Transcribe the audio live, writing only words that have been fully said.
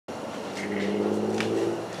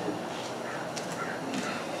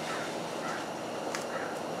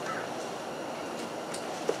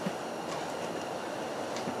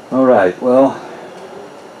All right, well,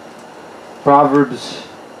 Proverbs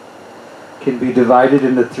can be divided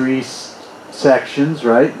into three sections,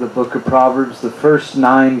 right? The book of Proverbs, the first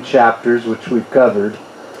 9 chapters, which we've covered,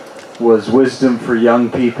 was wisdom for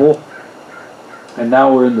young people. And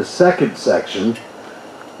now we're in the second section,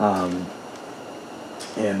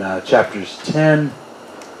 in chapters 10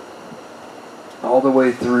 all the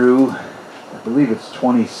way through, I believe it's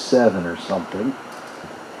 27 or something,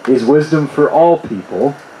 is wisdom for all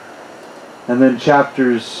people. And then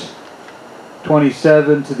chapters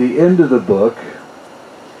 27 to the end of the book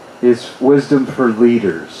is wisdom for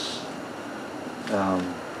leaders.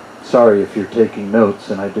 Sorry if you're taking notes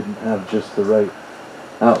and I didn't have just the right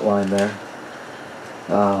outline there.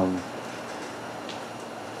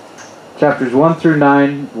 Chapters 1 through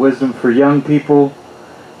 9, wisdom for young people.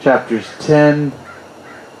 Chapters 10,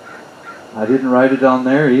 I didn't write it on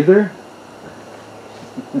there either.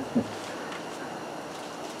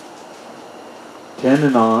 10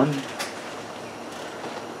 and on.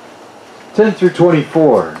 10 through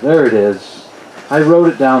 24. There it is. I wrote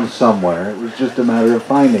it down somewhere. It was just a matter of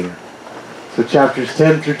finding it. So chapters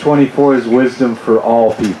 10 through 24 is wisdom for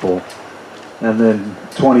all people. And then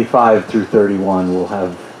 25 through 31 will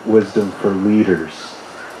have wisdom for leaders.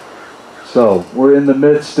 So we're in the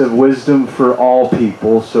midst of wisdom for all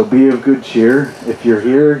people. So be of good cheer. If you're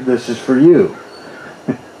here, this is for you.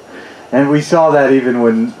 And we saw that even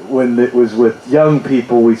when it was with young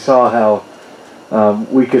people, we saw how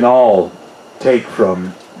we can all take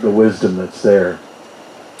from the wisdom that's there.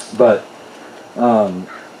 But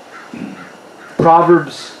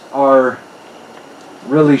Proverbs are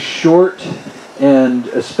really short, and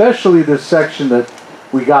especially this section that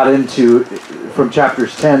we got into from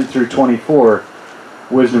chapters 10 through 24,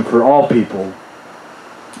 wisdom for all people,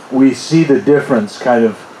 we see the difference kind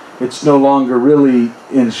of. It's no longer really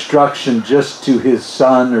instruction just to his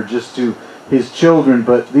son or just to his children,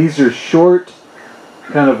 but these are short,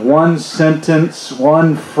 kind of one sentence,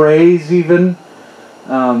 one phrase even,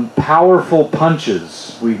 powerful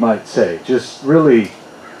punches, we might say. Just really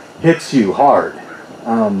hits you hard.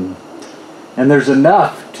 And there's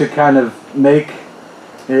enough to kind of make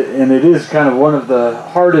it, and it is kind of one of the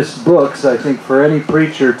hardest books, I think, for any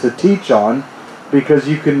preacher to teach on, because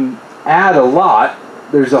you can add a lot.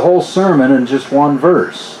 There's a whole sermon in just one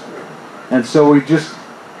verse. And so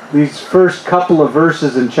these first couple of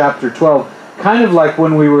verses in chapter 12, kind of like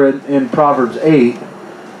when we were in Proverbs 8,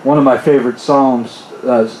 one of my favorite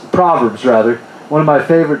Proverbs rather, one of my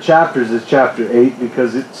favorite chapters is chapter 8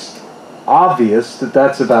 because it's obvious that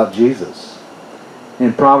that's about Jesus.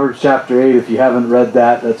 In Proverbs chapter 8, if you haven't read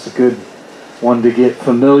that, that's a good one to get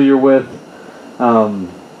familiar with.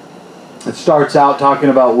 It starts out talking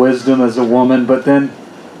about wisdom as a woman, but then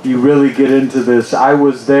you really get into this, I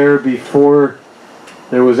was there before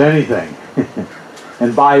there was anything.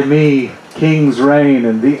 And by me, kings reign,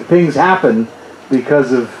 and things happen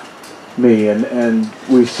because of me. And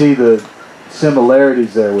we see the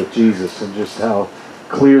similarities there with Jesus and just how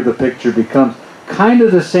clear the picture becomes. Kind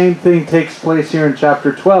of the same thing takes place here in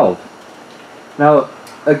chapter 12. Now,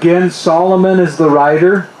 again, Solomon is the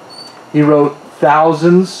writer. He wrote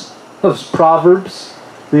thousands of Proverbs.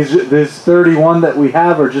 These 31 that we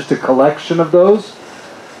have are just a collection of those.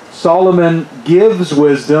 Solomon gives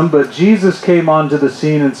wisdom, but Jesus came onto the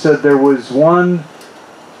scene and said there was one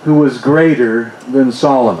who was greater than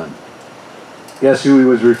Solomon. Guess who he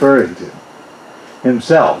was referring to?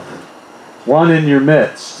 Himself. One in your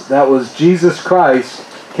midst. That was Jesus Christ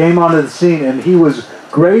came onto the scene, and he was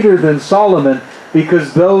greater than Solomon,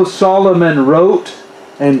 because though Solomon wrote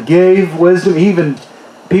and gave wisdom, even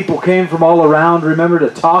people came from all around, remember, to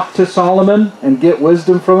talk to Solomon and get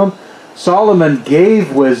wisdom from him. Solomon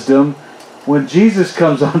gave wisdom. When Jesus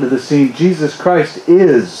comes onto the scene, Jesus Christ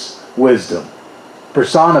is wisdom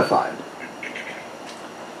personified.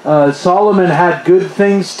 Solomon had good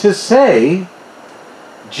things to say.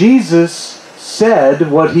 Jesus said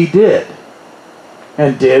what he did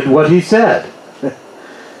and did what he said.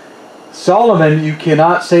 Solomon, you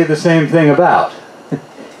cannot say the same thing about.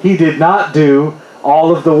 He did not do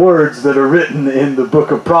all of the words that are written in the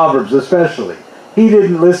book of Proverbs especially. He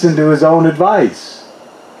didn't listen to his own advice.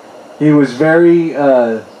 He was very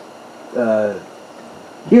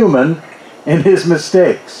human in his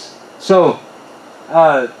mistakes. So,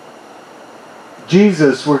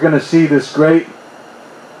 Jesus, we're going to see this great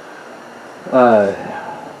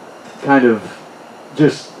kind of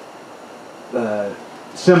just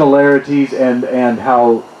similarities and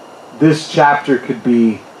how this chapter could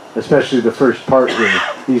be, especially the first part here,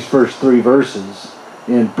 these first 3 verses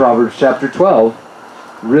in Proverbs chapter 12,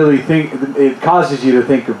 really it causes you to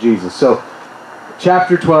think of Jesus. So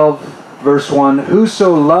chapter 12, verse 1,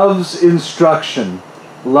 whoso loves instruction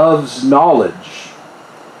loves knowledge,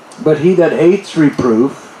 but he that hates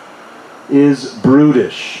reproof is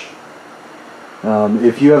brutish.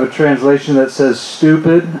 If you have a translation that says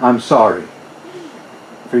stupid, I'm sorry,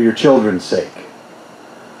 for your children's sake.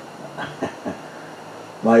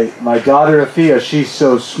 My daughter Afia, she's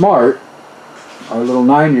so smart, our little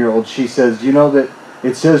 9-year-old, she says, you know that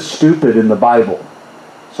it says stupid in the Bible.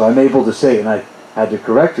 So I'm able to say it, and I had to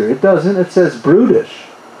correct her. It doesn't, it says brutish.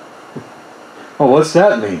 Well, what's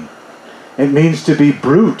that mean? It means to be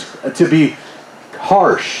brute, to be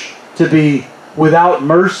harsh, to be without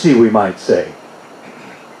mercy, we might say.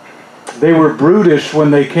 They were brutish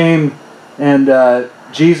when they came, and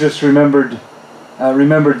Jesus remembered,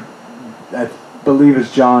 I believe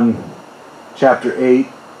it's John chapter 8.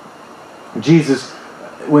 Jesus,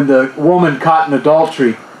 when the woman caught in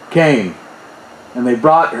adultery came, and they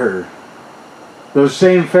brought her, those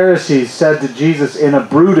same Pharisees said to Jesus in a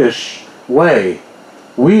brutish way,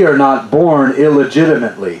 we are not born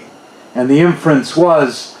illegitimately. And the inference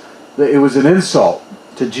was that it was an insult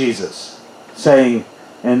to Jesus, saying,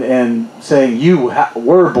 and saying you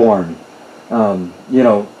were born,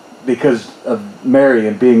 because of Mary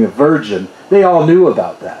and being a virgin. They all knew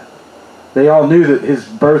about that. They all knew that his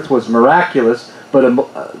birth was miraculous,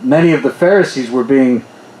 but many of the Pharisees were being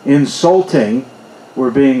insulting,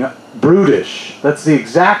 were being brutish. That's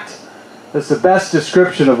the best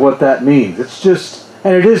description of what that means. It's just,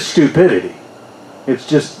 and it is stupidity. It's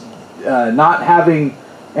just not having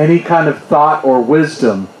any kind of thought or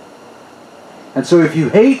wisdom. And so if you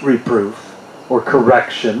hate reproof or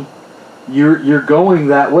correction, you're going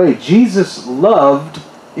that way. Jesus loved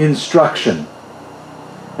instruction.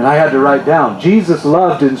 And I had to write down, Jesus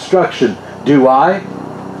loved instruction. Do I?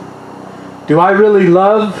 Do I really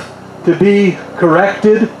love to be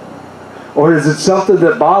corrected? Or is it something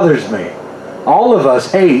that bothers me? All of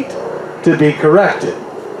us hate to be corrected.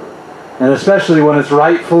 And especially when it's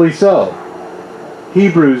rightfully so.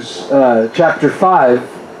 Hebrews chapter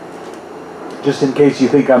 5, just in case you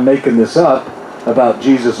think I'm making this up, about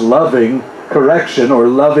Jesus loving correction or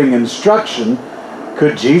loving instruction.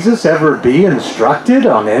 Could Jesus ever be instructed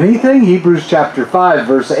on anything? Hebrews chapter 5,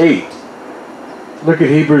 verse 8. Look at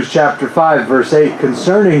Hebrews chapter 5, verse 8.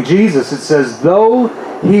 Concerning Jesus, it says, though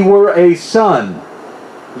he were a son,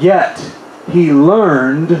 yet he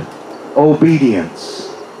learned obedience.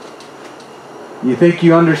 You think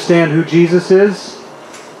you understand who Jesus is?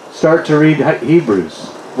 Start to read Hebrews.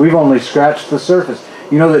 We've only scratched the surface.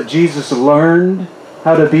 You know that Jesus learned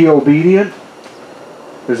how to be obedient?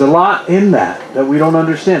 There's a lot in that we don't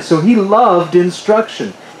understand. So he loved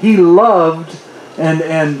instruction. He loved,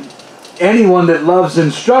 and anyone that loves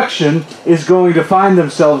instruction is going to find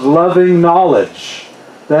themselves loving knowledge.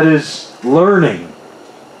 That is learning.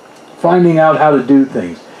 Finding out how to do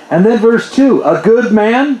things. And then verse 2, a good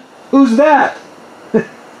man? Who's that?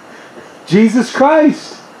 Jesus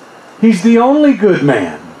Christ. He's the only good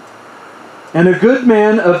man. And a good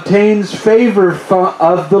man obtains favor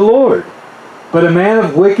of the Lord. But a man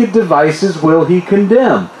of wicked devices will he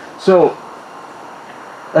condemn. So,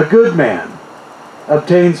 a good man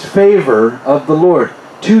obtains favor of the Lord.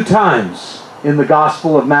 2 times in the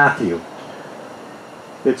Gospel of Matthew.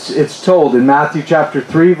 It's told in Matthew chapter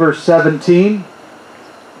 3, verse 17,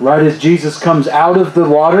 right as Jesus comes out of the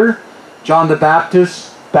water, John the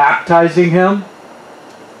Baptist baptizing him.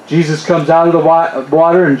 Jesus comes out of the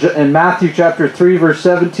water, and in Matthew chapter 3, verse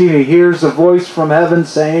 17, he hears a voice from heaven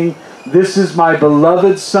saying, this is my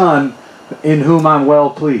beloved Son, in whom I'm well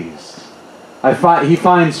pleased. He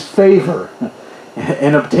finds favor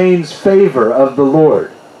and obtains favor of the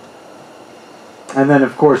Lord. And then,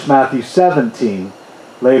 of course, Matthew 17,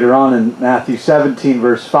 later on in Matthew 17,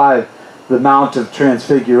 verse 5, the Mount of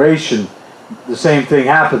Transfiguration, the same thing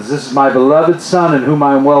happens. This is my beloved Son, in whom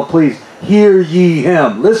I am well pleased. Hear ye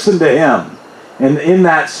him. Listen to him. And in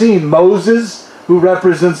that scene, Moses, who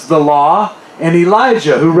represents the law, and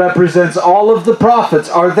Elijah, who represents all of the prophets,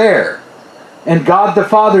 are there. And God the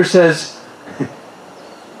Father says,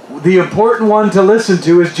 the important one to listen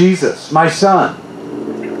to is Jesus, my Son.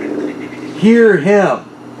 Hear him.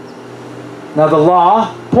 Now the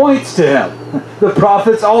law points to him. The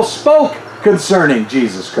prophets all spoke concerning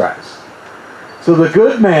Jesus Christ. So the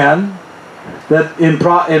good man that in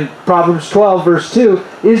Proverbs 12, verse 2,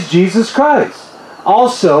 is Jesus Christ.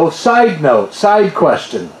 Also, side note, side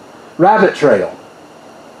question, rabbit trail.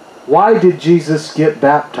 Why did Jesus get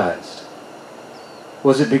baptized?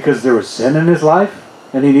 Was it because there was sin in his life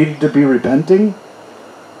and he needed to be repenting?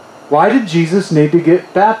 Why did Jesus need to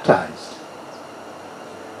get baptized?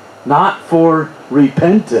 Not for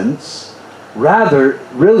repentance, rather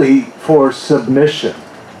really for submission.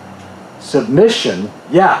 Submission,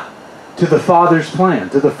 yeah, to the Father's plan,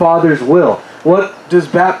 to the Father's will. What does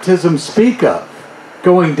baptism speak of?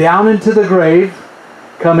 Going down into the grave,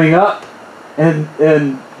 coming up,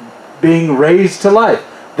 and being raised to life.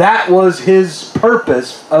 That was his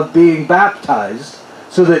purpose of being baptized,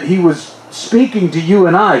 so that he was speaking to you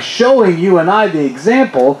and I, showing you and I the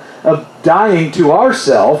example of dying to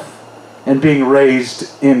ourself and being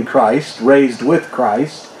raised in Christ, raised with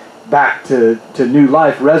Christ, back to new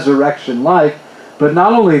life, resurrection life. But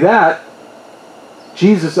not only that,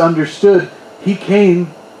 Jesus understood he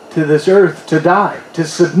came to this earth to die, to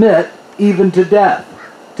submit even to death,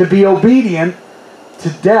 to be obedient to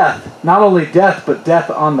death. Not only death, but death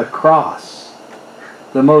on the cross.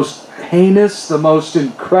 The most heinous, the most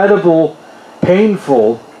incredible,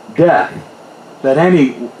 painful death that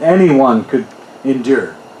anyone could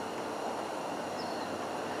endure.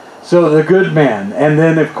 So the good man. And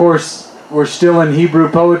then, of course, we're still in Hebrew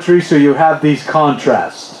poetry, so you have these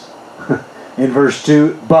contrasts. In verse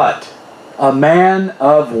 2, but a man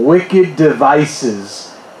of wicked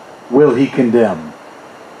devices will he condemn.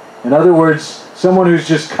 In other words, someone who's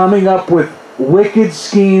just coming up with wicked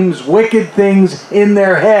schemes, wicked things in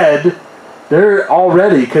their head, they're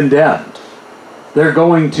already condemned. They're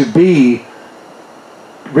going to be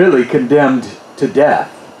really condemned to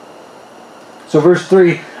death. So verse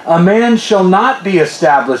 3, a man shall not be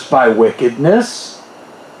established by wickedness,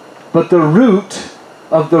 but the root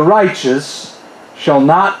of the righteous shall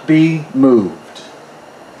not be moved.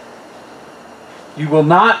 You will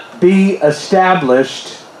not be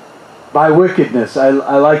established by wickedness. I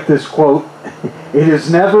like this quote. It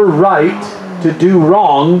is never right to do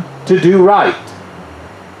wrong to do right.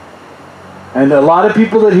 And a lot of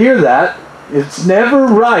people that hear that, it's never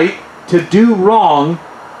right to do wrong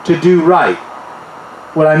to do right.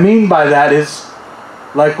 What I mean by that is,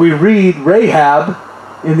 like we read Rahab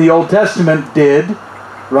in the Old Testament did,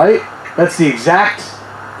 right? That's the exact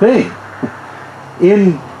thing.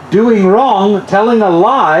 In doing wrong, telling a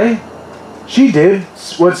lie, she did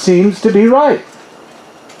what seems to be right.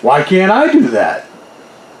 Why can't I do that?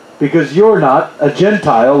 Because you're not a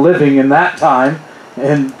Gentile living in that time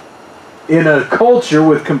and in a culture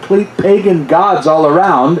with complete pagan gods all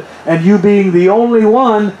around, and you being the only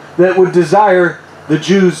one that would desire the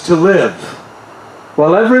Jews to live.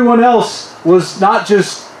 While everyone else was not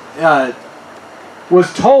just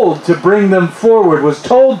was told to bring them forward, was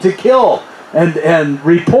told to kill and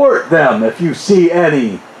report them if you see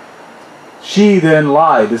any. She then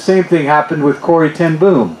lied. The same thing happened with Corrie ten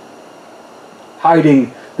Boom,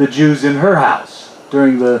 hiding the Jews in her house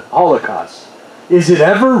during the Holocaust. Is it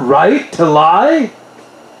ever right to lie?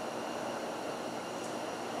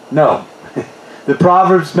 No. The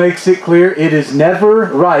Proverbs makes it clear it is never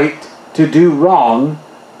right to do wrong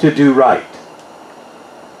to do right.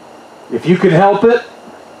 If you can help it,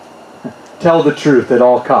 tell the truth at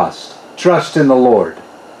all costs. Trust in the Lord.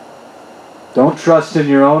 Don't trust in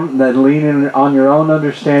your own, then lean on your own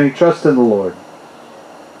understanding. Trust in the Lord.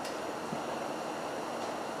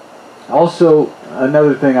 Also,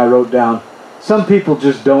 another thing I wrote down, some people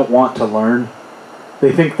just don't want to learn.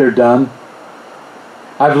 They think they're done.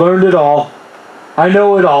 I've learned it all. I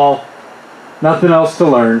know it all. Nothing else to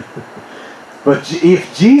learn. But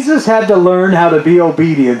if Jesus had to learn how to be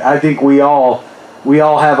obedient, I think we all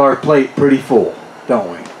have our plate pretty full,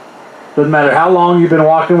 don't we? Doesn't matter how long you've been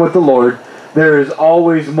walking with the Lord, there is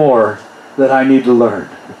always more that I need to learn.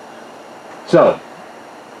 So,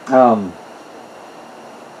 and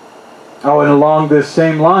along this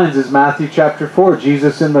same lines is Matthew chapter 4.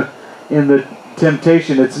 Jesus in the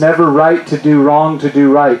temptation. It's never right to do wrong to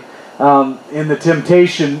do right. In the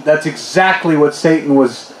temptation, that's exactly what Satan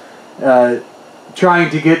was trying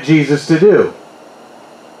to get Jesus to do.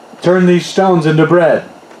 Turn these stones into bread.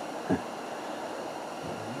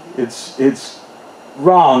 It's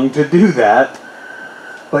wrong to do that,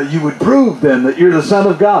 but you would prove then that you're the Son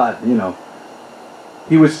of God, you know.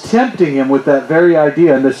 He was tempting him with that very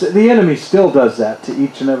idea, and the enemy still does that to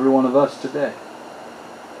each and every one of us today.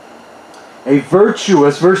 A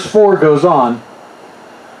virtuous, verse 4 goes on,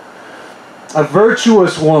 a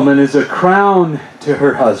virtuous woman is a crown to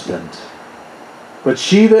her husband, but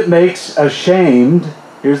she that makes ashamed,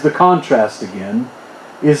 here's the contrast again,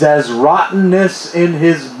 is as rottenness in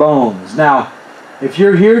his bones. Now, if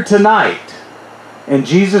you're here tonight, and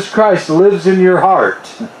Jesus Christ lives in your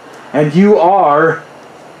heart, and you are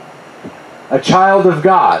a child of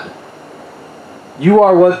God, you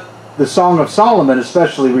are what the Song of Solomon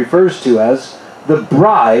especially refers to as the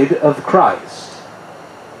bride of Christ.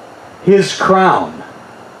 His crown.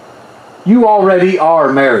 You already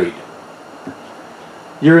are married.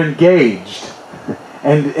 You're engaged.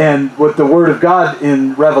 And what the Word of God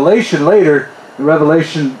in Revelation later, in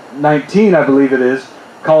Revelation 19, I believe it is,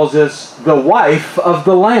 calls us the wife of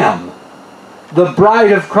the Lamb, the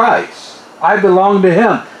bride of Christ. I belong to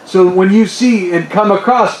Him. So when you see and come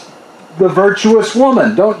across the virtuous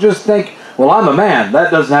woman, don't just think, well, I'm a man.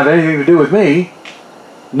 That doesn't have anything to do with me.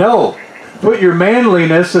 No. Put your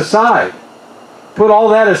manliness aside. Put all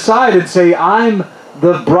that aside and say, I'm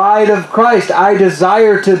the bride of Christ. I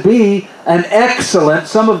desire to be an excellent,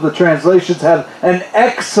 some of the translations have an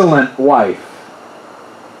excellent wife.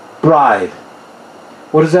 Bride.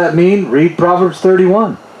 What does that mean? Read Proverbs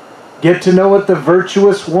 31. Get to know what the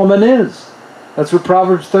virtuous woman is. That's what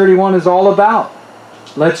Proverbs 31 is all about.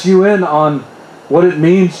 Lets you in on what it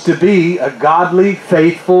means to be a godly,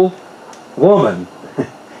 faithful woman.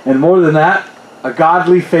 And more than that, a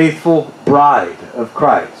godly, faithful bride of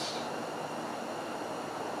Christ.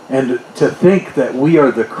 And to think that we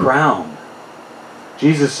are the crown.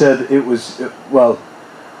 Jesus said it was, well,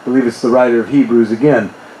 I believe it's the writer of Hebrews again,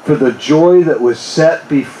 for the joy that was set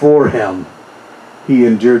before Him, He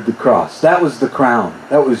endured the cross. That was the crown.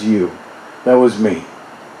 That was you. That was me.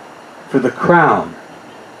 For the crown,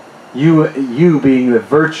 you being the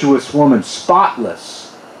virtuous woman,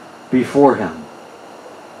 spotless before Him.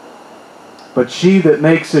 But she that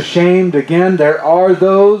makes ashamed, again, there are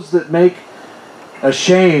those that make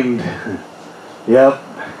ashamed. Yep.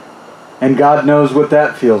 And God knows what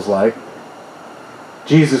that feels like.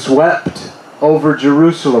 Jesus wept over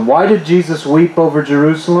Jerusalem. Why did Jesus weep over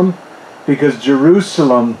Jerusalem? Because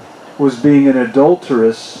Jerusalem was being an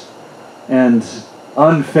adulterous and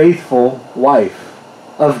unfaithful wife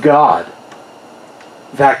of God.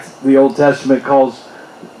 In fact, the Old Testament calls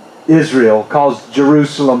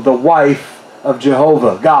Jerusalem the wife of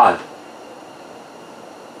Jehovah, God.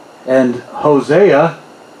 And Hosea,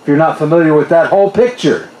 if you're not familiar with that whole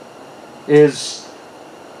picture, is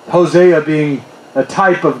Hosea being a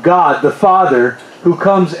type of God, the Father, who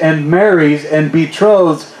comes and marries and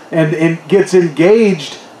betroths and gets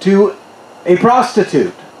engaged to a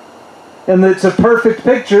prostitute. And it's a perfect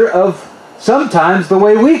picture of sometimes the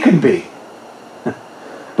way we can be.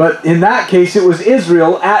 But in that case, it was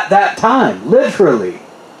Israel at that time, literally.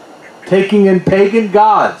 Taking in pagan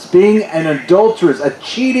gods, being an adulteress, a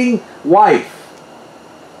cheating wife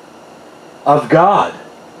of God.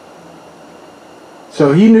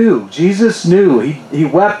 So He knew, Jesus knew, He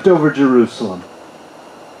wept over Jerusalem.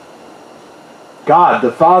 God,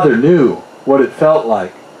 the Father, knew what it felt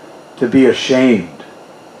like to be ashamed.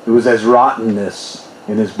 It was as rottenness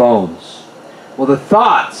in His bones. Well, the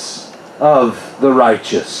thoughts of the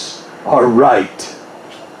righteous are right,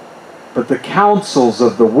 but the counsels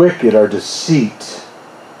of the wicked are deceit.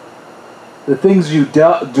 The things you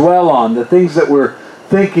dwell on, the things that we're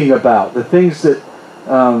thinking about, the things that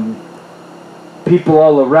people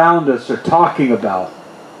all around us are talking about,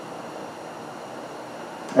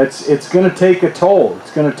 it's going to take a toll.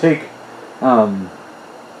 It's going to take,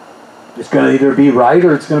 it's going to either be right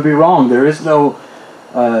or it's going to be wrong. There is no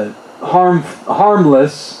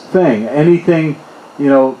harmless thing. Anything,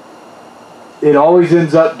 it always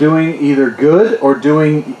ends up doing either good or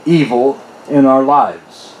doing evil in our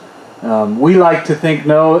lives. We like to think,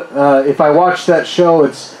 no, if I watch that show,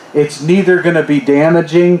 it's neither going to be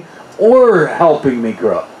damaging or helping me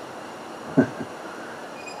grow.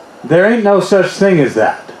 There ain't no such thing as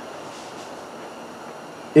that.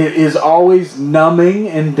 It is always numbing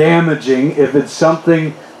and damaging if it's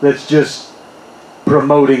something that's just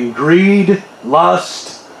promoting greed,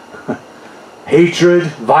 lust, hatred,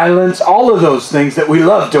 violence, all of those things that we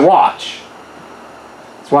love to watch.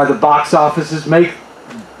 That's why the box offices make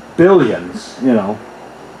billions, The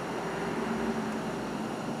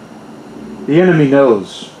enemy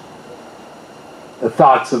knows the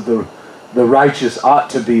thoughts of the righteous ought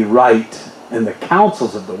to be right, and the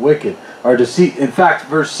counsels of the wicked are deceit. In fact,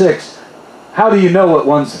 verse 6, how do you know what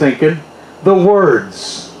one's thinking? The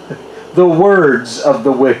words of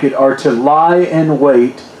the wicked are to lie in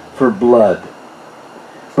wait for blood,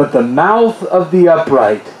 but the mouth of the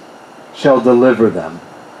upright shall deliver them.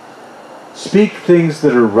 Speak things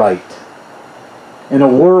that are right. In a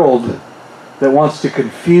world that wants to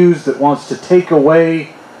confuse, that wants to take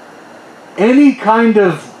away any kind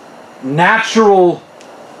of natural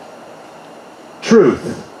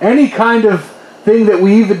truth, any kind of thing that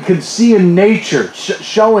we even can see in nature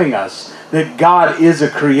showing us that God is a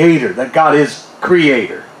creator, that God is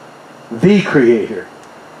creator, the creator.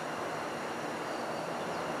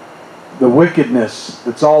 The wickedness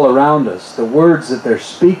that's all around us, the words that they're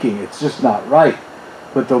speaking, it's just not right.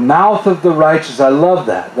 But the mouth of the righteous, I love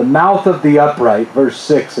that. The mouth of the upright, verse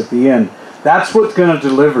 6 at the end, That's what's going to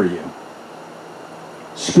deliver you.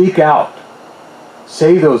 Speak out.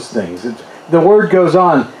 Say those things. The word goes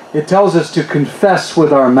on. It tells us to confess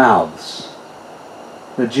with our mouths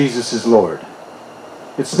that Jesus is Lord.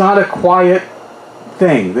 It's not a quiet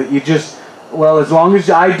thing that you just, well, as long as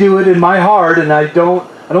I do it in my heart and I don't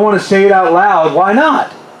want to say it out loud, why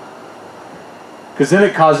not? Because then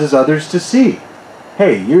it causes others to see.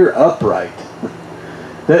 Hey, you're upright.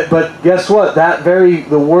 But guess what?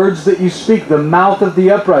 The words that you speak, the mouth of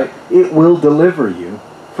the upright, it will deliver you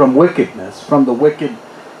from wickedness, from the wicked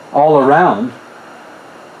all around.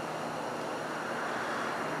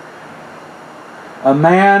 A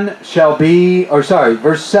man shall be,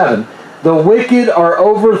 verse 7, the wicked are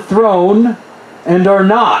overthrown and are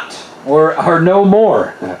not, or are no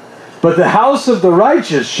more. But the house of the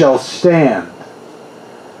righteous shall stand.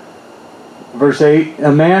 Verse 8,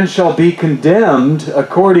 a man shall be condemned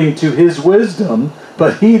according to his wisdom,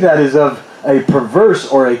 but he that is of a perverse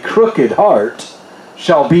or a crooked heart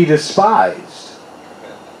shall be despised.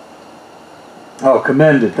 Oh,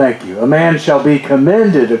 commended, thank you. A man shall be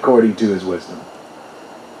commended according to his wisdom.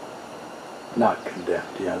 Not condemned.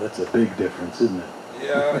 Yeah, that's a big difference, isn't it?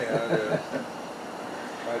 Yeah.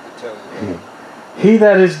 I could tell you. He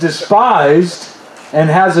that is despised and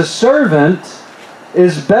has a servant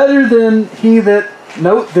is better than he that,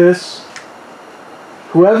 note this,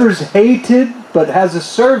 whoever's hated but has a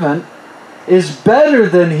servant is better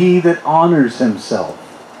than he that honors himself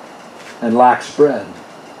and lacks bread.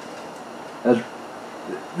 I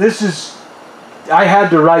had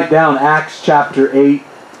to write down Acts chapter 12,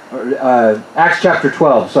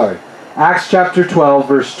 Acts chapter 12,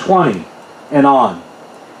 verse 20 and on.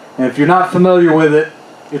 And if you're not familiar with it,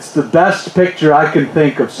 it's the best picture I can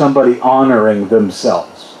think of somebody honoring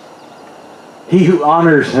themselves. He who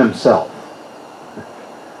honors himself.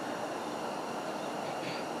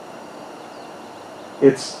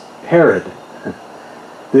 It's Herod.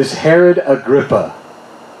 This Herod Agrippa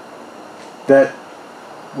that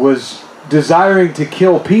was desiring to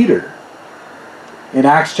kill Peter in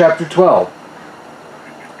Acts chapter 12.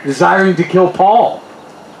 Desiring to kill Paul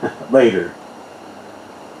later.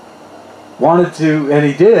 Wanted to, and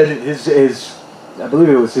he did, I believe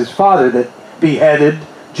it was his father that beheaded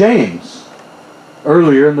James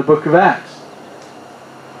earlier in the book of Acts.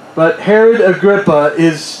 But Herod Agrippa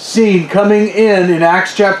is seen coming in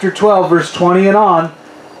Acts chapter 12, verse 20 and on,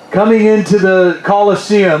 coming into the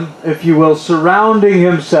Colosseum, if you will, surrounding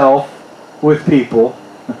himself with people.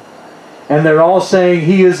 And they're all saying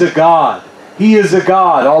he is a god. He is a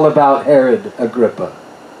god, all about Herod Agrippa.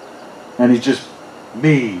 And he's just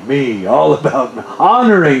me, all about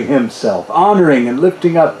honoring himself, honoring and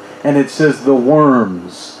lifting up. And it says the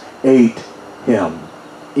worms ate him.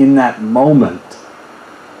 In that moment,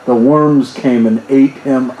 the worms came and ate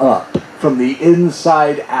him up from the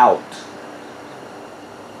inside out.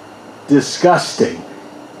 Disgusting.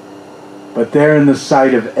 But there in the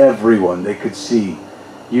sight of everyone, they could see,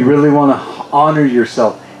 you really want to honor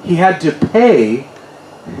yourself. He had to pay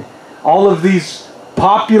all of these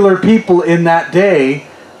popular people in that day,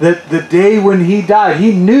 that the day when he died,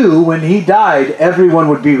 he knew when he died, everyone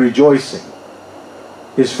would be rejoicing.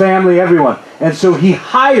 His family, everyone. And so he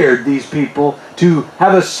hired these people to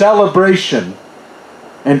have a celebration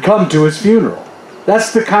and come to his funeral.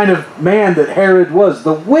 That's the kind of man that Herod was.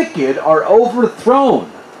 The wicked are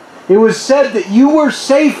overthrown. It was said that you were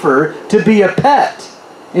safer to be a pet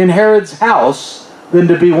in Herod's house than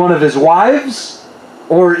to be one of his wives,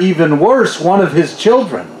 or even worse, one of his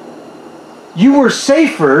children. You were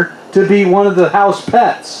safer to be one of the house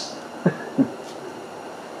pets.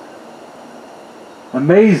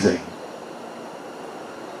 Amazing.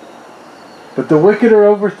 But the wicked are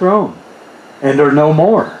overthrown and are no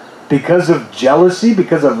more because of jealousy,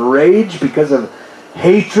 because of rage, because of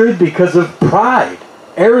hatred, because of pride,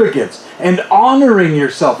 arrogance, and honoring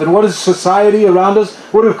yourself. And what does society around us,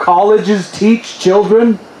 what do colleges teach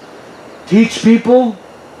children? Teach people?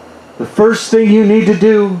 The first thing you need to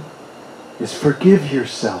do is forgive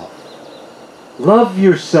yourself. Love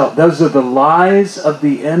yourself. Those are the lies of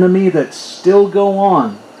the enemy that still go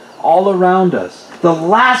on all around us. The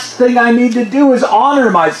last thing I need to do is honor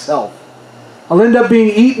myself. I'll end up being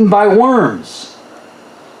eaten by worms.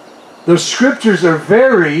 Those scriptures are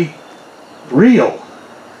very real.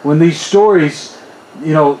 When these stories,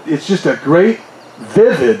 it's just a great,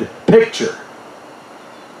 vivid picture.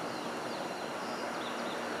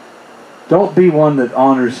 Don't be one that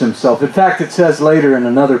honors himself. In fact, it says later in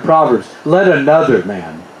another Proverbs, let another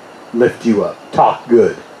man lift you up. Talk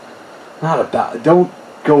good. Don't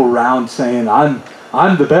go around saying,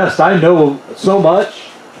 I'm the best. I know so much.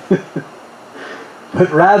 but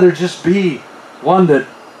rather just be one that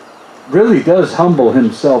really does humble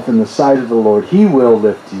himself in the sight of the Lord. He will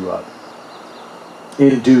lift you up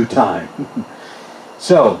in due time.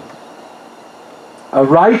 So, a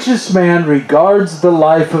righteous man regards the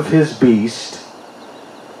life of his beast,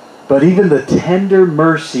 but even the tender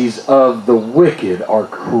mercies of the wicked are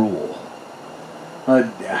cruel.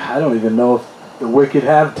 I don't even know if the wicked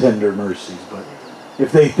have tender mercies, but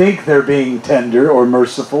if they think they're being tender or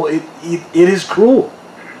merciful, it is cruel,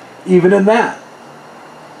 even in that.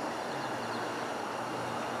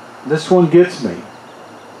 This one gets me.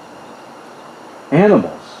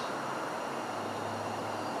 Animals.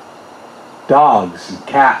 Dogs and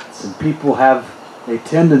cats, and people have a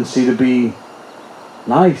tendency to be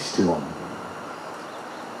nice to them.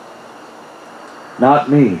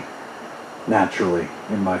 Not me, naturally,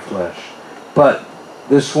 in my flesh. But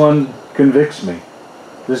this one convicts me.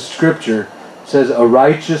 This scripture says, a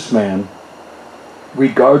righteous man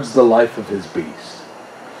regards the life of his beast.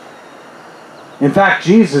 In fact,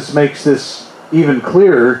 Jesus makes this even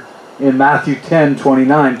clearer in Matthew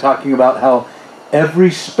 10:29, talking about how every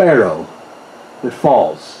sparrow that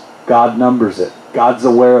falls, God numbers it. God's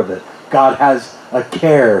aware of it. God has a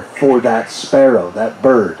care for that sparrow, that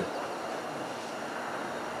bird.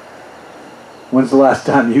 When's the last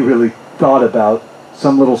time you really thought about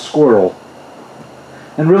some little squirrel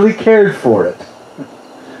and really cared for it?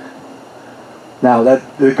 Now,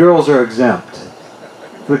 that the girls are exempt.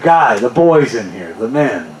 The boys in here, the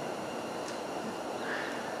men.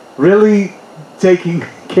 Really taking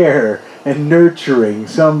care and nurturing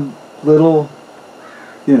some little,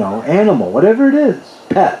 animal, whatever it is,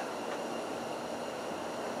 pet.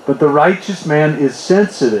 But the righteous man is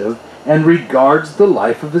sensitive and regards the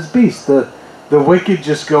life of his beast. The wicked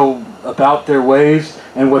just go about their ways,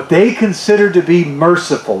 and what they consider to be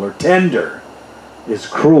merciful or tender is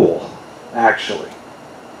cruel, actually.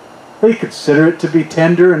 They consider it to be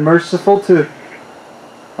tender and merciful to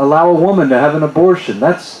allow a woman to have an abortion.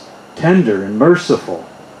 That's tender and merciful.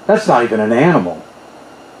 That's not even an animal.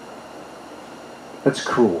 That's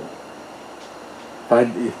cruel.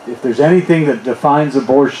 If there's anything that defines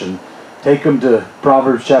abortion, take them to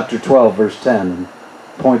Proverbs Chapter 12, verse 10, and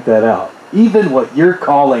point that out. Even what you're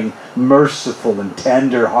calling merciful and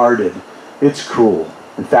tender-hearted, it's cruel.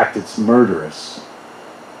 In fact, it's murderous.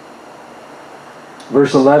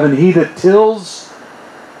 Verse 11, he that tills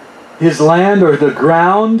his land or the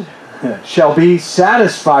ground shall be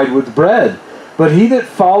satisfied with bread. But he that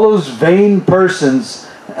follows vain persons,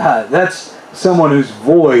 that's someone who's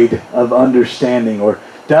void of understanding or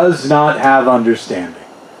does not have understanding.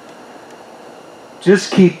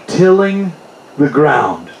 Just keep tilling the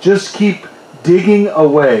ground. Just keep digging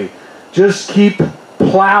away. Just keep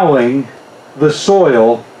plowing the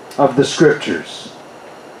soil of the Scriptures.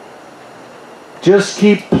 Just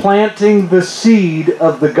keep planting the seed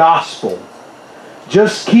of the gospel.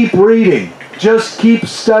 Just keep reading. Just keep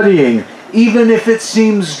studying, even if it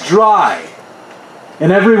seems dry.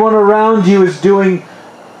 And everyone around you is doing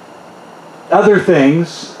other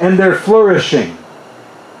things, and they're flourishing.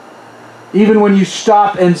 Even when you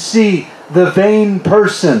stop and see the vain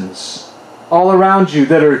persons all around you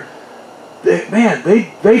that are,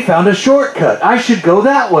 they found a shortcut. I should go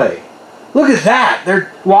that way. Look at that.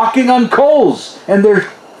 They're walking on coals and their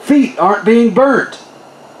feet aren't being burnt.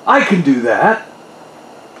 I can do that.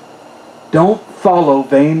 Don't follow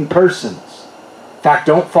vain persons. In fact,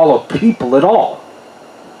 don't follow people at all.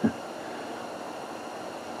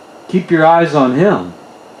 Keep your eyes on Him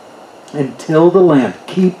and till the land.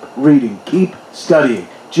 Keep reading. Keep studying.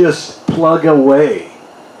 Just plug away.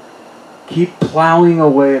 Keep plowing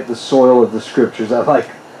away at the soil of the Scriptures. I like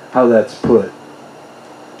how that's put.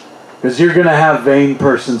 Because you're going to have vain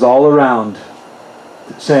persons all around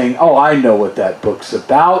saying, oh, I know what that book's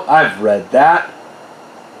about. I've read that.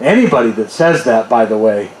 Anybody that says that, by the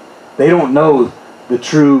way, they don't know the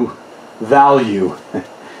true value.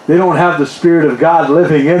 They don't have the Spirit of God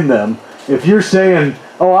living in them. If you're saying,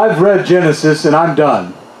 oh, I've read Genesis and I'm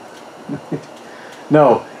done.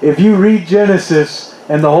 No, if you read Genesis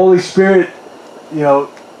and the Holy Spirit,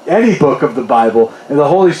 any book of the Bible, and the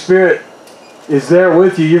Holy Spirit is there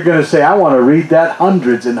with you, you're going to say, I want to read that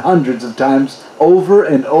hundreds and hundreds of times over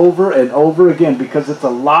and over and over again because it's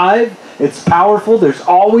alive, it's powerful, there's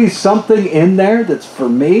always something in there that's for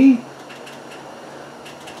me.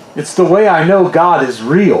 It's the way I know God is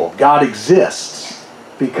real, God exists.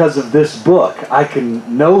 Because of this book, I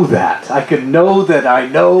can know that. I can know that I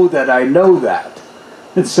know that I know that.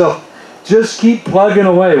 And so, just keep plugging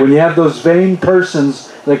away. When you have those vain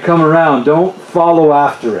persons that come around, don't follow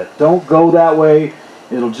after it. Don't go that way.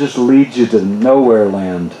 It'll just lead you to nowhere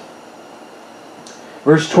land.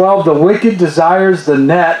 Verse 12, the wicked desires the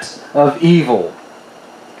net of evil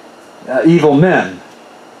men.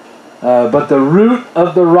 But the root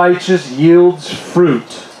of the righteous yields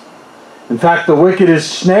fruit. In fact, the wicked is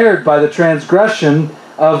snared by the transgression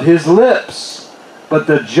of his lips, but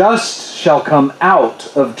the just shall come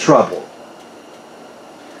out of trouble.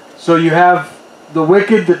 So you have the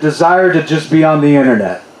wicked that desire to just be on the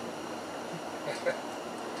internet.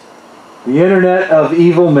 The internet of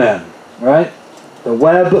evil men, right? The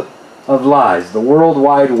web of lies, the world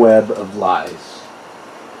wide web of lies.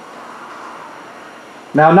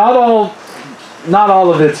 Now, not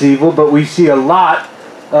all of it's evil, but we see a lot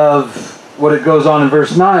of what it goes on in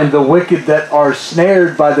verse 9. The wicked that are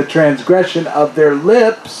snared by the transgression of their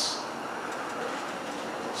lips.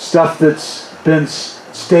 Stuff that's been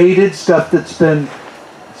stated, stuff that's been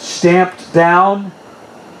stamped down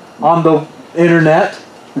on the internet.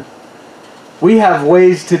 We have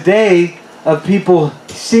ways today of people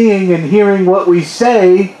seeing and hearing what we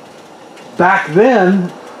say. Back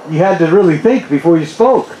then, you had to really think before you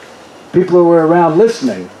spoke. People who were around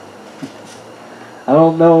listening. I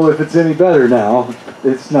don't know if it's any better now.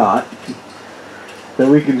 It's not. That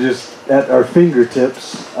we can just, at our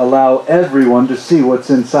fingertips, allow everyone to see what's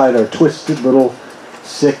inside our twisted little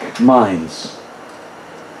sick minds.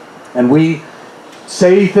 And we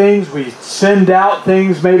say things, we send out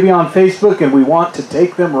things maybe on Facebook, and we want to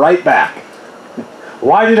take them right back.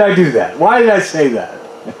 Why did I do that? Why did I say that?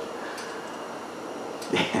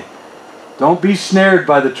 Don't be snared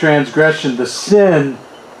by the transgression, the sin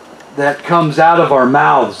that comes out of our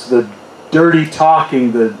mouths, the dirty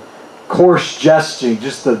talking, the coarse jesting,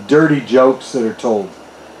 just the dirty jokes that are told.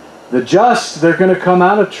 The just, they're going to come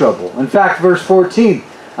out of trouble. In fact, verse 14,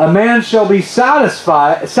 a man shall be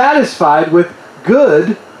satisfied with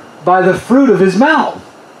good by the fruit of his mouth,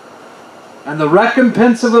 and the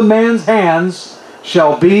recompense of a man's hands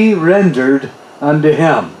shall be rendered unto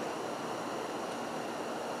him.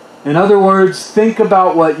 In other words, think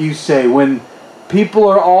about what you say. When people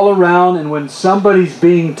are all around and when somebody's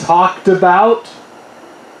being talked about,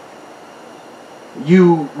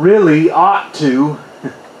 you really ought to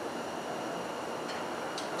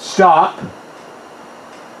stop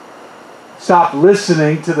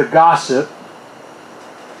listening to the gossip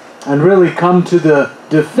and really come to the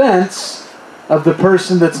defense of the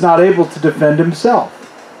person that's not able to defend himself,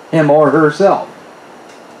 him or herself.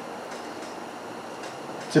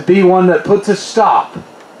 To be one that puts a stop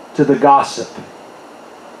to the gossip.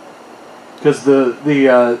 Because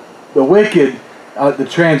the wicked, the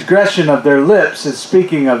transgression of their lips is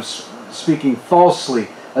speaking falsely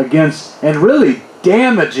against and really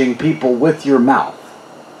damaging people with your mouth.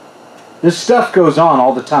 This stuff goes on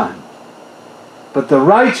all the time. But the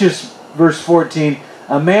righteous, verse 14,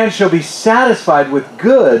 a man shall be satisfied with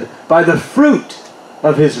good by the fruit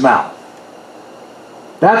of his mouth.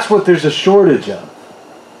 That's what there's a shortage of.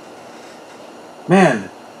 Man,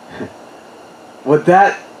 what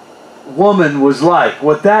that woman was like,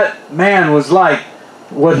 what that man was like,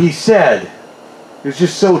 what he said, it was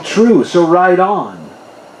just so true, so right on.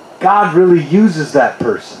 God really uses that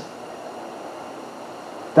person.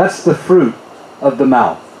 That's the fruit of the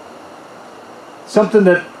mouth. Something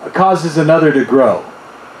that causes another to grow.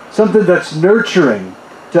 Something that's nurturing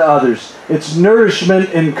to others. It's nourishment,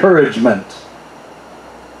 encouragement.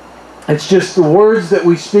 It's just the words that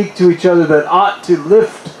we speak to each other that ought to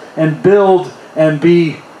lift and build and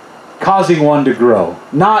be causing one to grow.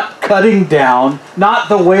 Not cutting down, not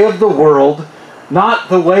the way of the world, not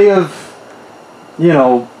the way of,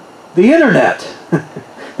 the internet.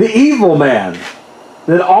 The evil man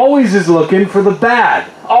that always is looking for the bad,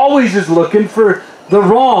 always is looking for the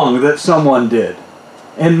wrong that someone did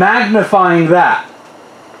and magnifying that.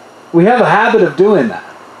 We have a habit of doing that.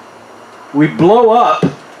 We blow up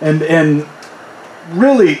and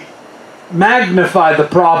really magnify the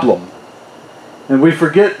problem. And we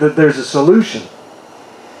forget that there's a solution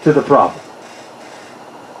to the problem.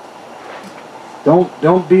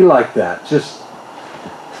 Don't be like that. Just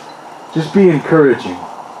be encouraging.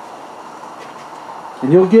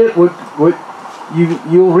 And you'll get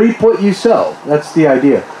you'll reap what you sow. That's the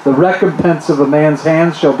idea. The recompense of a man's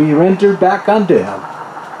hands shall be rendered back unto him.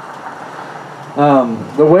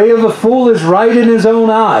 The way of a fool is right in his own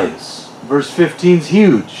eyes. Verse 15 is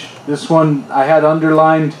huge. This one I had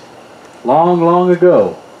underlined long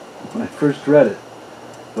ago when I first read it.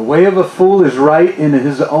 The way of a fool is right in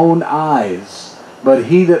his own eyes, but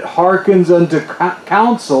he that hearkens unto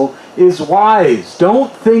counsel is wise.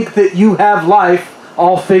 Don't think that you have life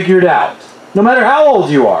all figured out, no matter how old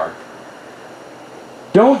you are.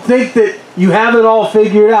 Don't think that you have it all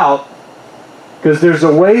figured out, because there's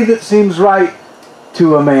a way that seems right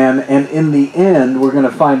to a man, and in the end, we're going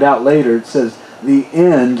to find out later, it says, the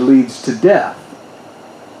end leads to death.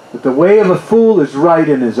 But the way of a fool is right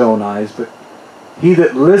in his own eyes, but he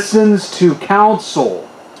that listens to counsel,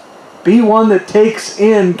 be one that takes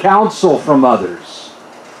in counsel from others.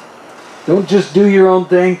 Don't just do your own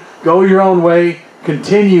thing, go your own way,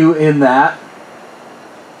 continue in that.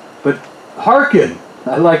 But hearken.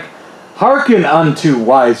 Hearken unto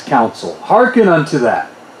wise counsel. Hearken unto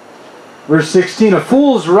that. Verse 16, a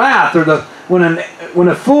fool's wrath, or when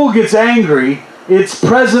a fool gets angry, it's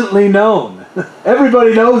presently known.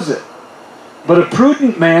 Everybody knows it. But a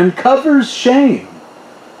prudent man covers shame.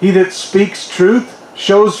 He that speaks truth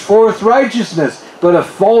shows forth righteousness, but a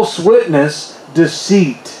false witness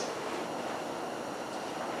deceit.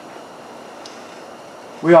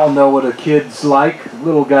 We all know what a kid's like.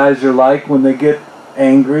 Little guys are like when they get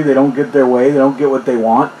angry, they don't get their way, they don't get what they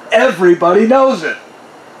want. Everybody knows it.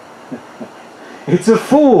 It's a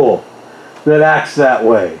fool that acts that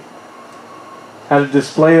way. Had a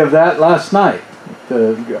display of that last night at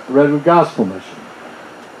the Redwood Gospel Mission.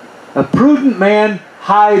 A prudent man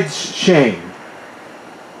hides shame.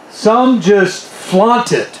 Some just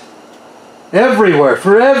flaunt it everywhere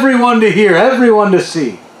for everyone to hear, everyone to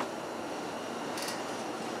see.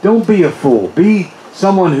 Don't be a fool. Be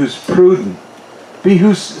someone who's prudent.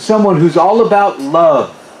 Be someone who's all about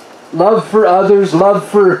love. Love for others, love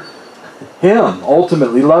for Him,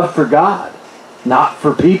 ultimately love for God, not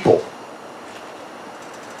for people.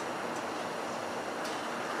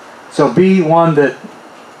 So be one that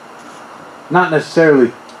not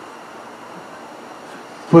necessarily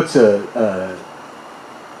puts a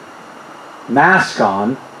mask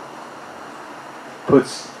on,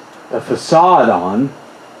 puts a facade on.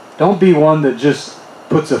 Don't be one that just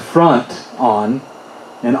puts a front on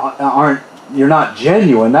and you're not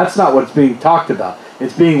genuine. That's not what's being talked about.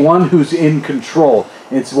 It's being one who's in control.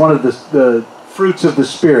 It's one of the fruits of the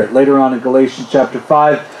Spirit. Later on in Galatians chapter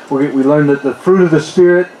 5, we learn that the fruit of the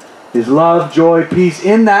Spirit is love, joy, peace.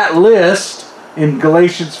 In that list, in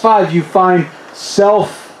Galatians 5, you find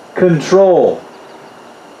self-control.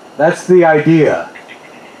 That's the idea.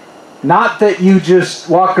 Not that you just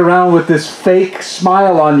walk around with this fake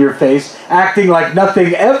smile on your face, acting like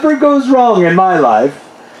nothing ever goes wrong in my life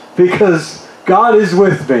because God is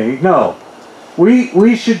with me. No.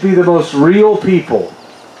 We should be the most real people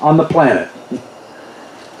on the planet.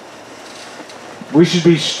 We should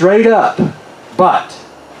be straight up, but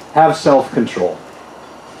have self-control.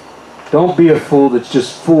 Don't be a fool that's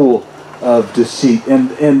just full of deceit.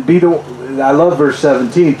 And I love verse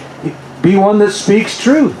 17. Be one that speaks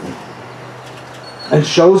truth and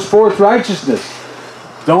shows forth righteousness.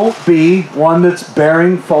 Don't be one that's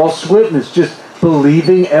bearing false witness, just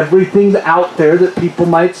believing everything out there that people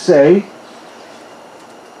might say.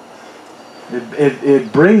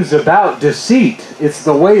 It brings about deceit. It's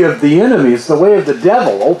the way of the enemy. It's the way of the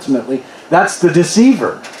devil, ultimately. That's the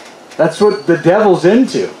deceiver. That's what the devil's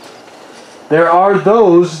into. There are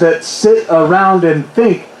those that sit around and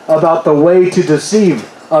think about the way to deceive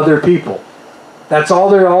other people. That's all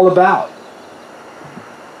they're all about.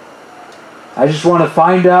 I just want to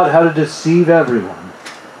find out how to deceive everyone.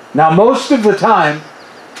 Now, most of the time,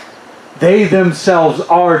 they themselves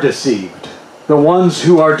are deceived. The ones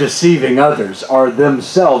who are deceiving others are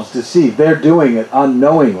themselves deceived. They're doing it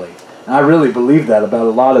unknowingly. And I really believe that about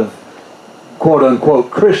a lot of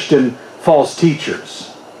quote-unquote Christian false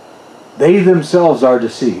teachers. They themselves are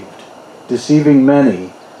deceived. Deceiving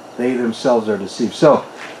many, they themselves are deceived. So,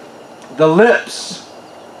 the lips,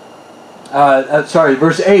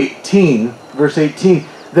 verse 18. Verse 18.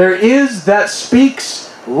 There is that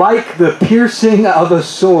speaks like the piercing of a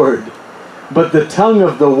sword, but the tongue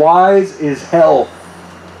of the wise is health.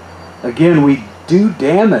 Again, we do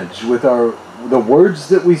damage with the words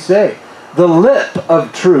that we say. The lip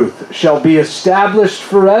of truth shall be established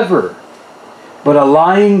forever, but a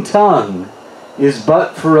lying tongue is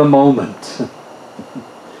but for a moment.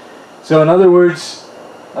 So in other words,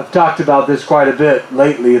 I've talked about this quite a bit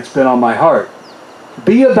lately. It's been on my heart.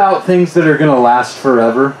 Be about things that are going to last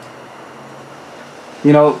forever.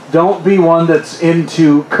 You know, don't be one that's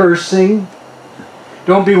into cursing.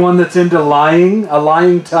 Don't be one that's into lying, a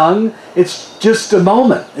lying tongue. It's just a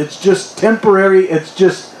moment. It's just temporary. It's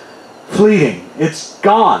just fleeting. It's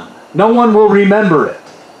gone. No one will remember it.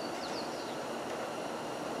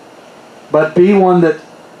 But be one that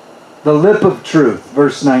the lip of truth,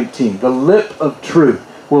 verse 19, the lip of truth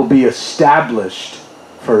will be established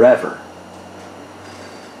forever.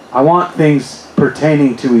 I want things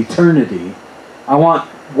pertaining to eternity. I want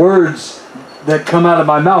words that come out of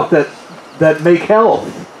my mouth that make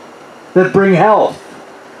health, that bring health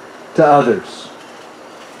to others.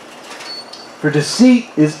 For deceit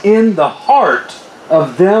is in the heart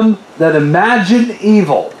of them that imagine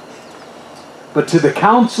evil. But to the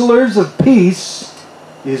counselors of peace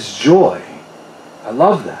is joy. I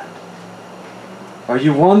love that. Are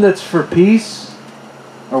you one that's for peace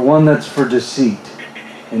or one that's for deceit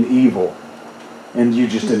and evil? And you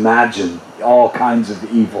just imagine all kinds of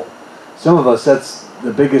evil. Some of us, that's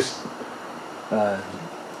the biggest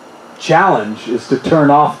challenge, is to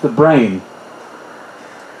turn off the brain.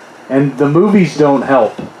 And the movies don't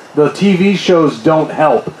help. The TV shows don't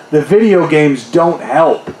help. The video games don't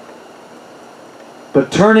help. But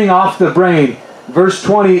turning off the brain, verse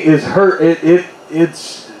 20 is hurt. It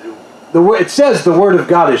says the Word of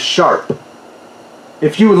God is sharp.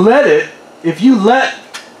 If you let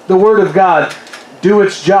the Word of God do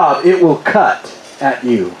its job, it will cut at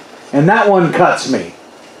you. And that one cuts me.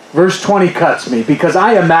 Verse 20 cuts me because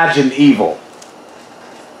I imagine evil.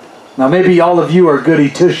 Now maybe all of you are goody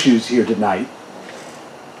two-shoes here tonight.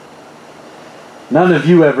 None of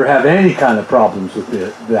you ever have any kind of problems with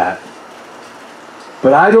that.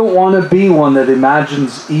 But I don't want to be one that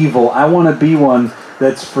imagines evil. I want to be one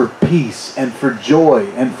that's for peace and for joy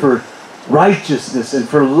and for righteousness and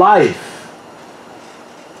for life.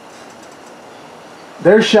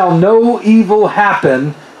 There shall no evil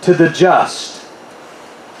happen to the just,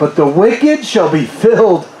 but the wicked shall be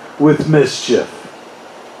filled with mischief.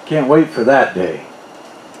 Can't wait for that day.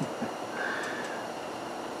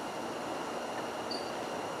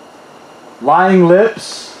 Lying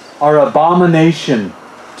lips are abomination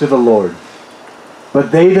to the Lord,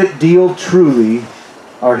 but they that deal truly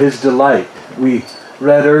are His delight. We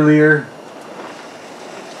read earlier,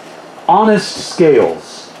 honest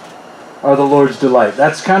scales are the Lord's delight.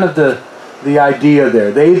 That's kind of the idea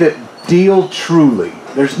there. They that deal truly.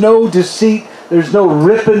 There's no deceit. There's no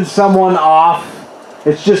ripping someone off.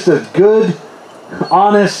 It's just a good,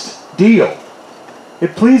 honest deal.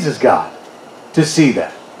 It pleases God to see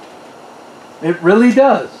that. It really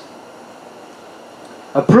does.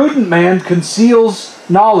 A prudent man conceals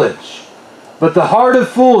knowledge, but the heart of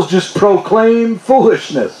fools just proclaim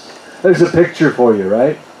foolishness. There's a picture for you,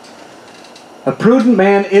 right? A prudent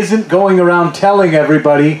man isn't going around telling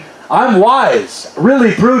everybody, I'm wise,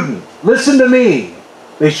 really prudent, listen to me.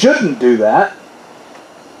 They shouldn't do that.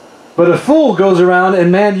 But a fool goes around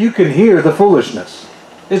and, man, you can hear the foolishness.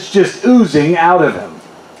 It's just oozing out of him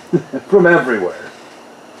from everywhere.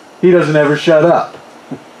 He doesn't ever shut up.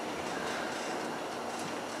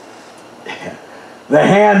 The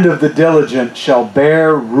hand of the diligent shall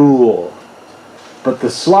bear rule, but the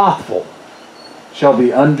slothful shall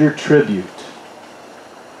be under tribute.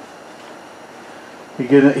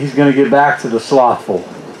 He's going to get back to the slothful.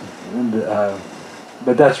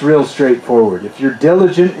 But that's real straightforward. If you're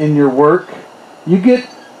diligent in your work, you get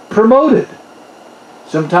promoted.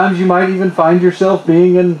 Sometimes you might even find yourself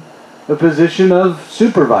being in a position of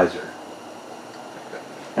supervisor.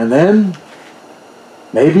 And then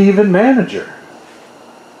maybe even manager.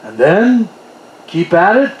 And then keep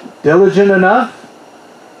at it, diligent enough,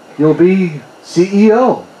 you'll be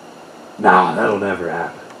CEO. No, that'll never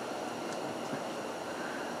happen.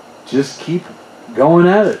 Just keep going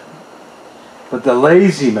at it. But the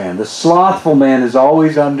lazy man, the slothful man, is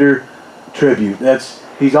always under tribute.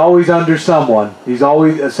 He's always under someone.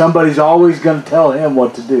 Somebody's always going to tell him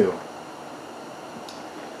what to do.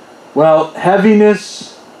 Well,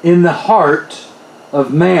 heaviness in the heart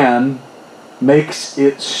of man makes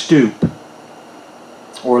it stoop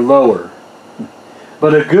or lower.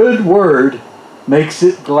 But a good word makes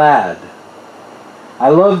it glad. I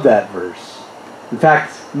love that verse. In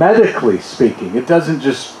fact, medically speaking,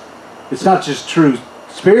 it's not just true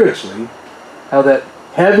spiritually, how that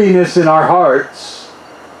heaviness in our hearts,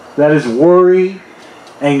 that is worry,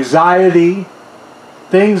 anxiety,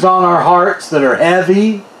 things on our hearts that are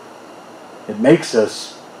heavy, it makes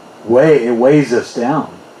us it weighs us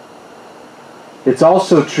down. It's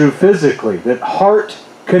also true physically, that heart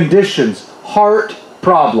conditions, heart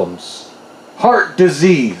problems, heart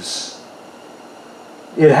disease,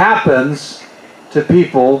 it happens to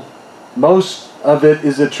people. Most of it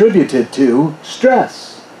is attributed to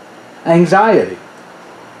stress, anxiety.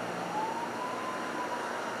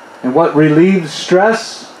 And what relieves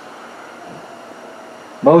stress?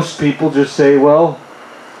 Most people just say, well,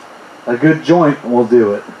 a good joint will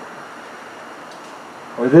do it.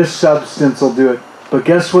 Or this substance will do it. But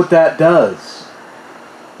guess what that does?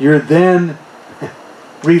 You're then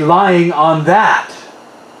relying on that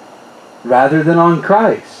rather than on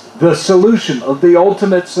Christ. The solution, the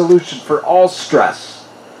ultimate solution for all stress,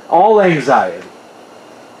 all anxiety.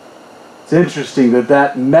 It's interesting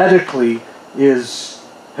that medically has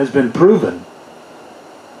been proven.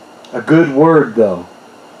 A good word, though,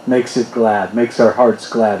 makes it glad, makes our hearts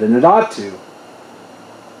glad, and it ought to.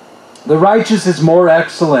 The righteous is more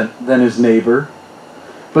excellent than his neighbor,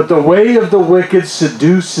 but the way of the wicked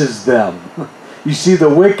seduces them. You see the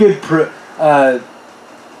wicked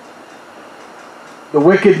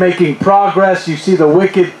making progress. You see the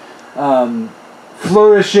wicked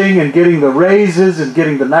flourishing and getting the raises and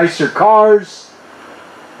getting the nicer cars.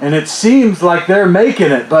 And it seems like they're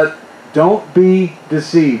making it, but don't be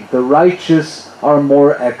deceived. The righteous are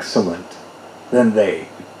more excellent than they.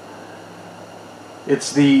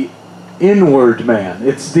 It's the inward man.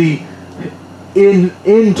 It's the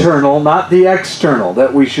internal, not the external,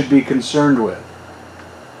 that we should be concerned with.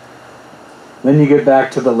 Then you get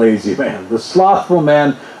back to the lazy man. The slothful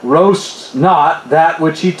man roasts not that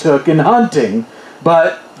which he took in hunting,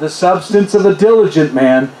 but the substance of a diligent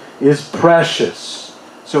man is precious.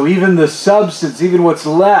 So even the substance, even what's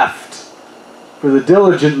left for the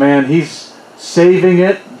diligent man, he's saving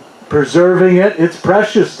it, preserving it. It's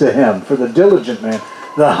precious to him, for the diligent man.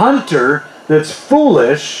 The hunter that's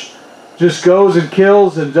foolish just goes and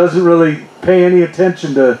kills and doesn't really pay any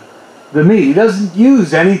attention to the meat. He doesn't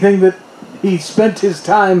use anything that he spent his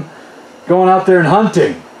time going out there and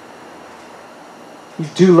hunting.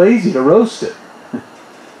 He's too lazy to roast it.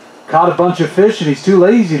 Caught a bunch of fish and he's too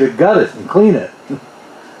lazy to gut it and clean it.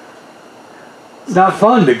 It's not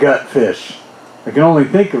fun to gut fish. I can only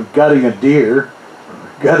think of gutting a deer,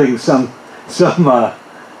 gutting some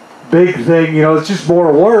big thing. You know, it's just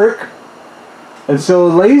more work. And so a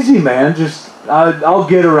lazy man I'll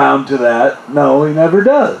get around to that. No, he never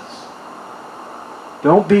does.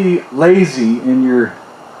 Don't be lazy in your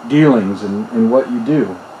dealings and in what you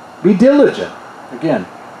do. Be diligent. Again,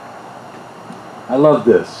 I love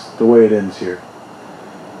this, the way it ends here.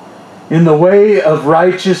 In the way of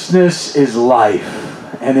righteousness is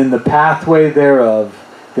life, and in the pathway thereof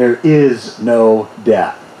there is no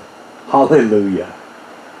death. Hallelujah.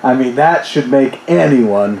 I mean, that should make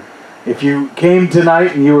anyone, if you came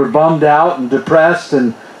tonight and you were bummed out and depressed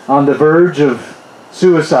and on the verge of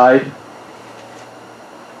suicide,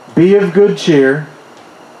 be of good cheer,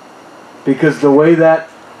 because the way that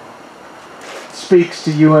speaks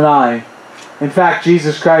to you and I. In fact,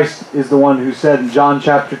 Jesus Christ is the one who said in John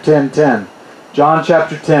chapter 10:10, John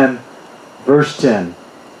chapter 10, verse 10,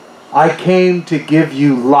 I came to give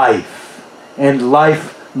you life, and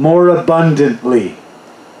life more abundantly.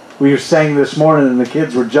 We were saying this morning and the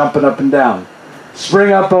kids were jumping up and down.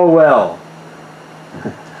 Spring up, oh well.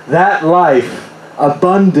 That life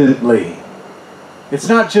abundantly. It's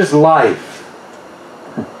not just life,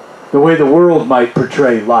 the way the world might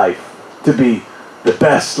portray life to be the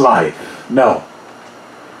best life. No.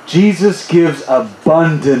 Jesus gives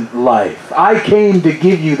abundant life. I came to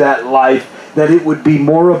give you that life, that it would be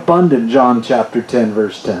more abundant. John chapter 10,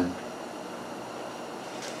 verse 10.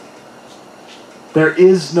 There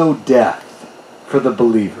is no death for the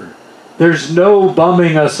believer. There's no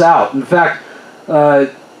bumming us out. In fact,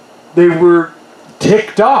 they were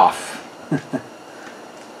ticked off.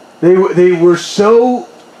 They were so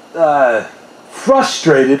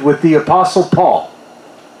frustrated with the Apostle Paul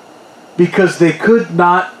because they could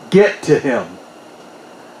not get to him.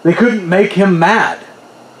 They couldn't make him mad.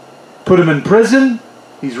 Put him in prison.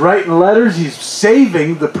 He's writing letters. He's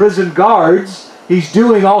saving the prison guards. He's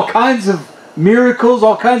doing all kinds of miracles.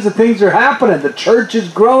 All kinds of things are happening. The church is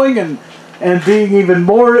growing and being even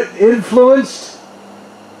more influenced.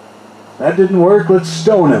 That didn't work. Let's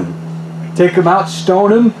stone him. Take him out,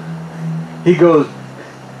 stone him. He goes,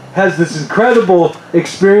 has this incredible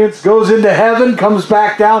experience, goes into heaven, comes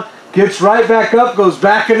back down, gets right back up, goes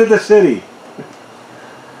back into the city.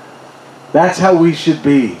 That's how we should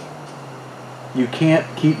be. You can't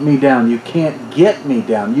keep me down. You can't get me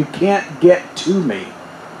down. You can't get to me.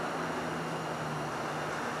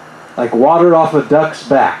 Like water off a duck's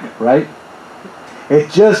back, right? It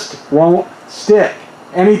just won't stick.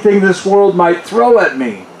 Anything this world might throw at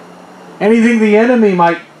me, anything the enemy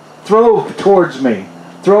might throw towards me,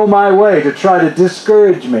 throw my way to try to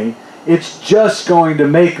discourage me, it's just going to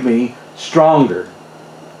make me stronger.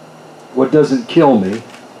 What doesn't kill me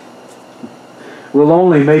will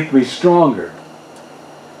only make me stronger.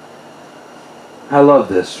 I love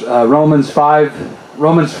this. Romans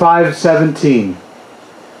 5:17.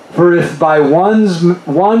 For if by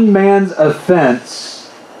one man's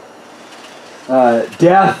offense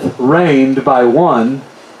death reigned by one,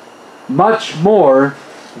 much more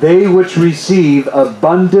they which receive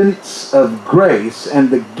abundance of grace and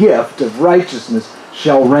the gift of righteousness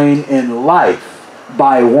shall reign in life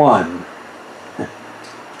by one,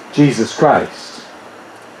 Jesus Christ.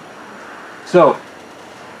 So,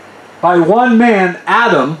 by one man,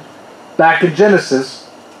 Adam, Back in Genesis,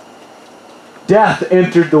 death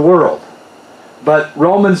entered the world. But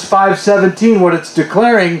Romans 5:17, what it's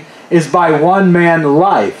declaring is by one man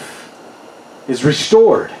life is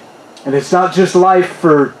restored. And it's not just life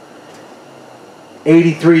for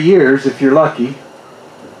 83 years if you're lucky.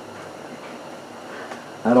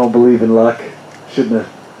 I don't believe in luck. Shouldn't have.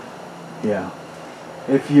 Yeah.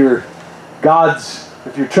 If you're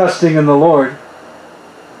trusting in the Lord,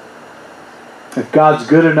 if God's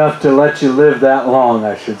good enough to let you live that long,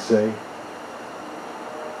 I should say.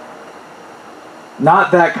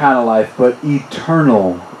 Not that kind of life, but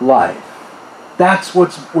eternal life. That's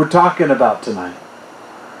what we're talking about tonight.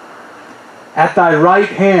 At thy right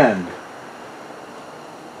hand,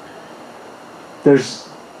 there's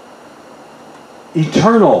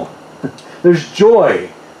eternal, there's joy,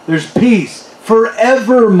 there's peace,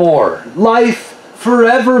 forevermore, life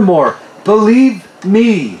forevermore. Believe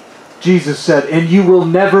me, Jesus said, and you will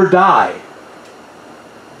never die.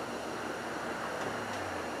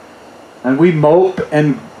 And we mope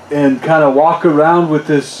and kind of walk around with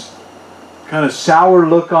this kind of sour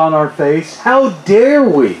look on our face. How dare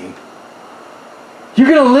we? You're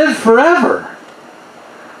going to live forever.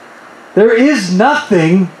 There is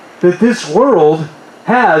nothing that this world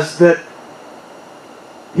has that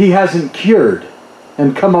He hasn't cured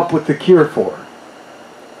and come up with the cure for.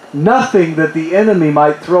 Nothing that the enemy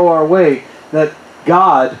might throw our way that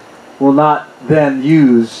God will not then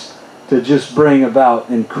use to just bring about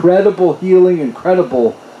incredible healing,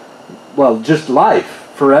 incredible, just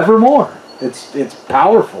life forevermore. It's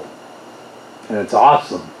powerful and it's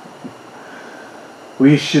awesome.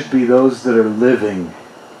 We should be those that are living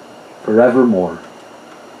forevermore.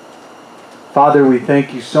 Father, we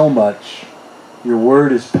thank you so much. Your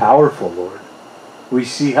word is powerful, Lord. We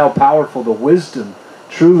see how powerful the wisdom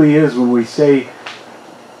truly is when we see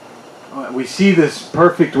this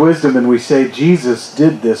perfect wisdom and we say Jesus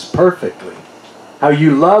did this perfectly. How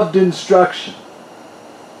you loved instruction.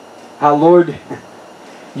 How, Lord,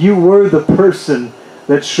 you were the person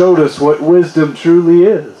that showed us what wisdom truly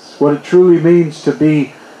is. What it truly means to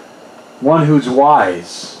be one who's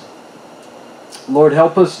wise. Lord,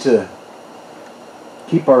 help us to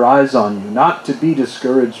keep our eyes on you. Not to be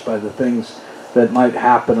discouraged by the things that might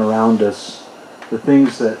happen around us. The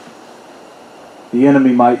things that the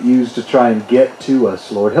enemy might use to try and get to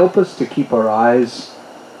us, Lord. Help us to keep our eyes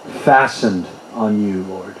fastened on you,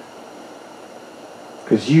 Lord.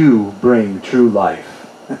 Because you bring true life.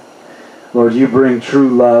 Lord, you bring true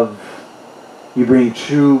love. You bring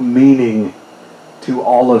true meaning to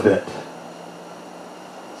all of it.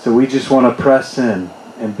 So we just want to press in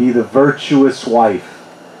and be the virtuous wife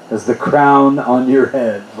as the crown on your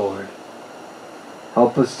head, Lord.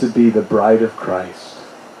 Help us to be the bride of Christ.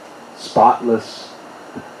 Spotless,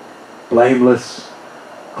 blameless,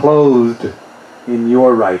 clothed in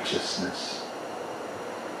your righteousness.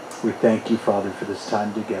 We thank you, Father, for this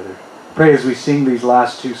time together. Pray as we sing these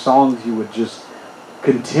last two songs, you would just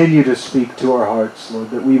continue to speak to our hearts, Lord,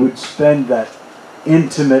 that we would spend that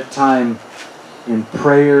intimate time in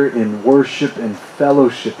prayer, in worship, and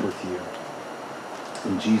fellowship with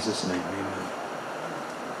you. In Jesus' name, amen.